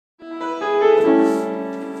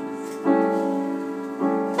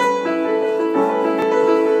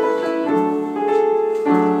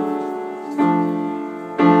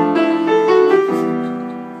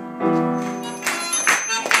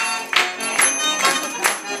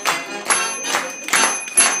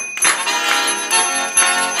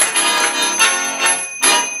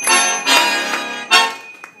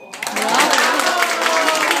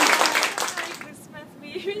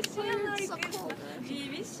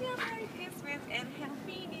and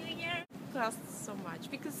Happy New Year class so much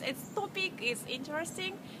because its topic is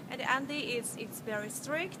interesting and Andy is very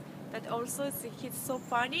strict, but also he's so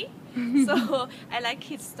funny. So I like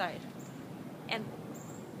his style and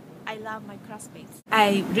I love my classmates.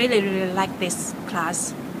 I really like this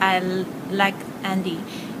class. I like Andy.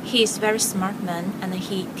 He is very smart man and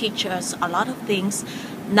he teaches us a lot of things.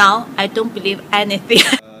 Now I don't believe anything.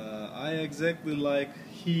 I exactly like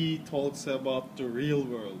he talks about the real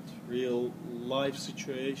world, real life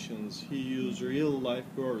situations. He uses real life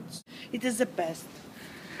words. It is the best.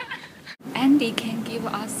 Andy can give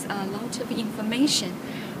us a lot of information.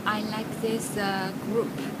 I like this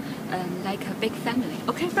group, like a big family.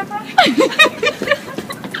 Okay, bye-bye.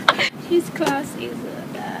 His class is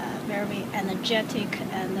very energetic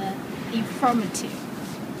and informative,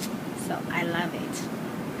 so I love it.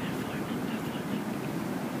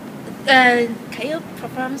 Can you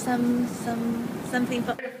perform something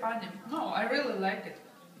for? Very funny. No, I really like it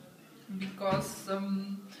because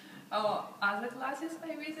other classes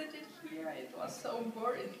I visited here, it was so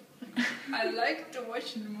boring. I like to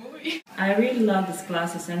watch the movie. I really love these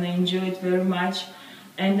classes and I enjoy it very much.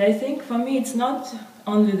 And I think for me it's not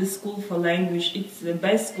only the school for language, it's the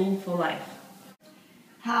best school for life.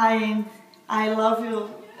 Hi, I love your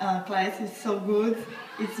class, it's so good.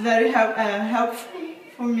 It's very helpful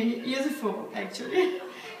for me, useful actually.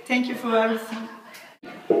 Thank you for everything.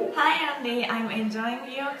 Hi Andy, I'm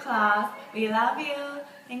enjoying your class. We love you.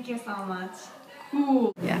 Thank you so much.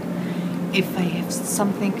 Cool. Yeah. If I have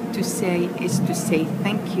something to say, is to say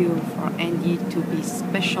thank you for Andy to be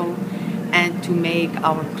special and to make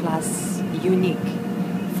our class unique.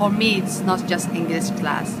 For me, it's not just English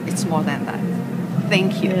class, it's more than that.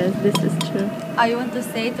 Thank you. Yes, this is true. I want to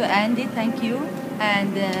say to Andy, thank you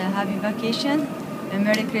and happy vacation,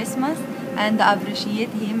 Merry Christmas, and I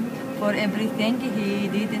appreciate him for everything he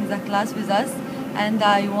did in the class with us. And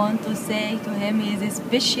I want to say to him, he is a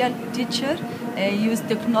special teacher. He used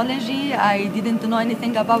technology. I didn't know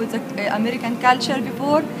anything about the American culture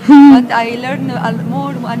before, but I learned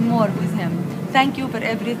more and more with him. Thank you for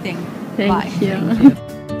everything. Thank Bye. you.